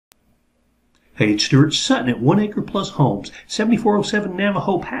Hey, it's Stuart Sutton at 1 Acre Plus Homes. 7407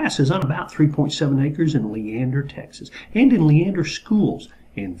 Navajo Pass is on about 3.7 acres in Leander, Texas, and in Leander Schools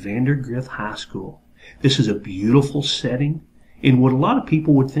and Vandergrift High School. This is a beautiful setting in what a lot of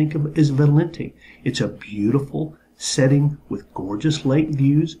people would think of as Valente. It's a beautiful setting with gorgeous lake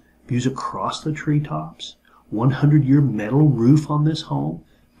views, views across the treetops, 100-year metal roof on this home,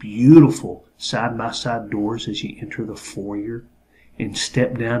 beautiful side-by-side doors as you enter the foyer, and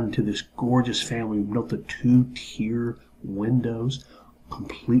step down into this gorgeous family room. Note the two-tier windows,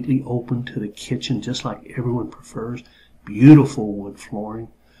 completely open to the kitchen, just like everyone prefers. Beautiful wood flooring.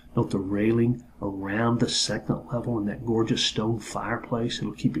 Note the railing around the second level and that gorgeous stone fireplace.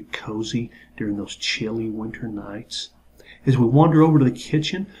 It'll keep it cozy during those chilly winter nights. As we wander over to the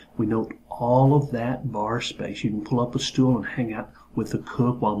kitchen, we note all of that bar space. You can pull up a stool and hang out with the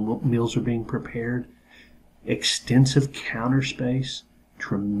cook while meals are being prepared. Extensive counter space,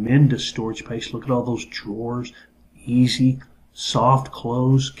 tremendous storage space. Look at all those drawers, easy, soft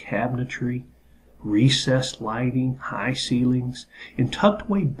close cabinetry, recessed lighting, high ceilings, and tucked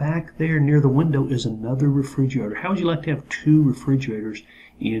away back there near the window is another refrigerator. How would you like to have two refrigerators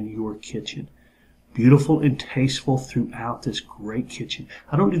in your kitchen? Beautiful and tasteful throughout this great kitchen.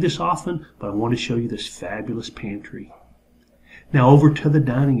 I don't do this often, but I want to show you this fabulous pantry. Now over to the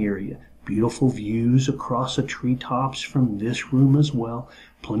dining area. Beautiful views across the treetops from this room as well.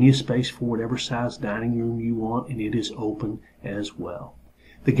 Plenty of space for whatever size dining room you want, and it is open as well.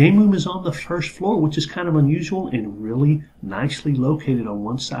 The game room is on the first floor, which is kind of unusual and really nicely located on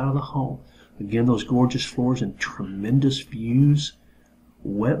one side of the home. Again, those gorgeous floors and tremendous views.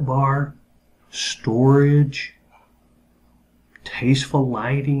 Wet bar, storage, tasteful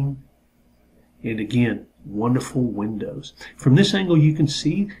lighting, and again, wonderful windows. From this angle, you can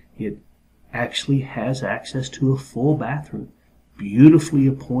see it actually has access to a full bathroom, beautifully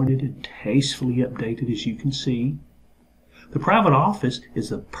appointed and tastefully updated, as you can see. The private office is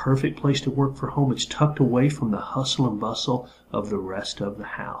the perfect place to work for home. It's tucked away from the hustle and bustle of the rest of the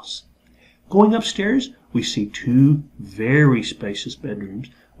house. Going upstairs, we see two very spacious bedrooms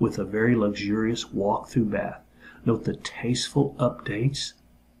with a very luxurious walk-through bath. Note the tasteful updates,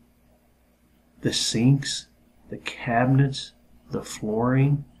 the sinks, the cabinets, the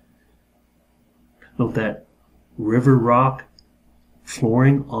flooring. Note that river rock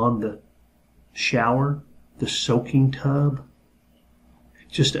flooring on the shower, the soaking tub.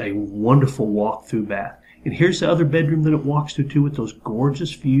 Just a wonderful walk-through bath. And here's the other bedroom that it walks through too, with those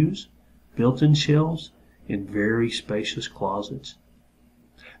gorgeous views, built-in shelves, and very spacious closets.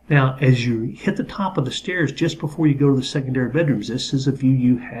 Now, as you hit the top of the stairs just before you go to the secondary bedrooms, this is a view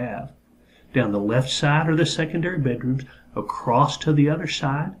you have. Down the left side are the secondary bedrooms. Across to the other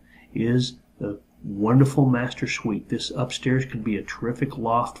side is the wonderful master suite. This upstairs could be a terrific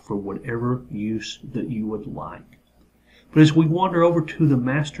loft for whatever use that you would like. But as we wander over to the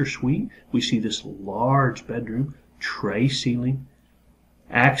master suite, we see this large bedroom, tray ceiling,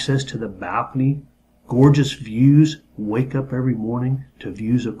 access to the balcony, gorgeous views. Wake up every morning to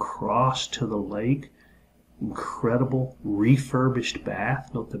views across to the lake. Incredible refurbished bath.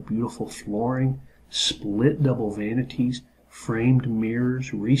 Note the beautiful flooring, split double vanities, framed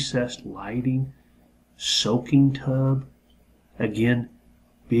mirrors, recessed lighting, soaking tub. Again,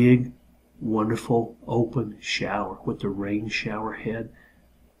 big, wonderful open shower with the rain shower head.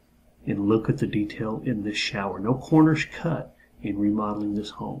 And look at the detail in this shower. No corners cut in remodeling this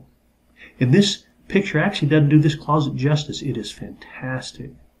home. And this picture actually doesn't do this closet justice. It is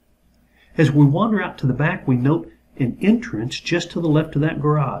fantastic. As we wander out to the back, we note an entrance just to the left of that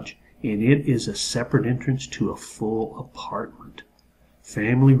garage, and it is a separate entrance to a full apartment.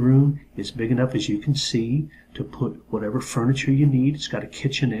 Family room is big enough, as you can see, to put whatever furniture you need. It's got a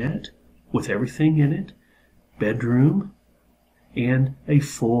kitchenette with everything in it, bedroom, and a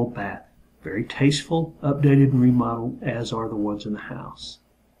full bath. Very tasteful, updated, and remodeled, as are the ones in the house.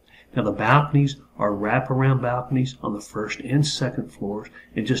 Now the balconies are wraparound balconies on the first and second floors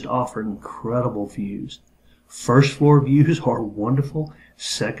and just offer incredible views. First floor views are wonderful.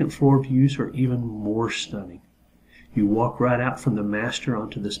 Second floor views are even more stunning. You walk right out from the master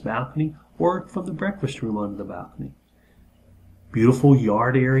onto this balcony or from the breakfast room onto the balcony. Beautiful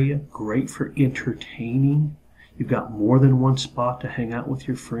yard area, great for entertaining. You've got more than one spot to hang out with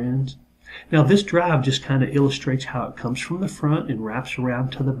your friends. Now this drive just kind of illustrates how it comes from the front and wraps around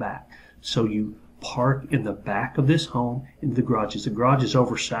to the back. So you park in the back of this home in the garages. The garage is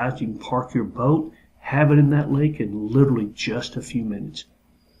oversized. You can park your boat, have it in that lake in literally just a few minutes.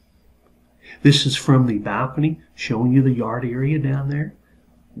 This is from the balcony, showing you the yard area down there.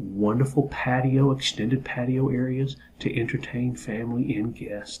 Wonderful patio, extended patio areas to entertain family and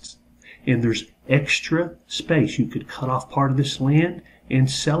guests. and there's extra space. You could cut off part of this land and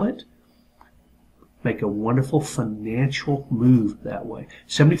sell it. Make a wonderful financial move that way.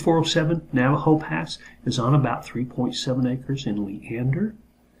 7407 Navajo Pass is on about 3.7 acres in Leander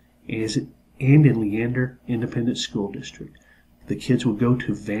and in Leander Independent School District. The kids will go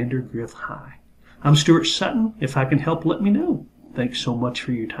to Vandergrift High. I'm Stuart Sutton. If I can help, let me know. Thanks so much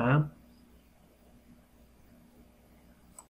for your time.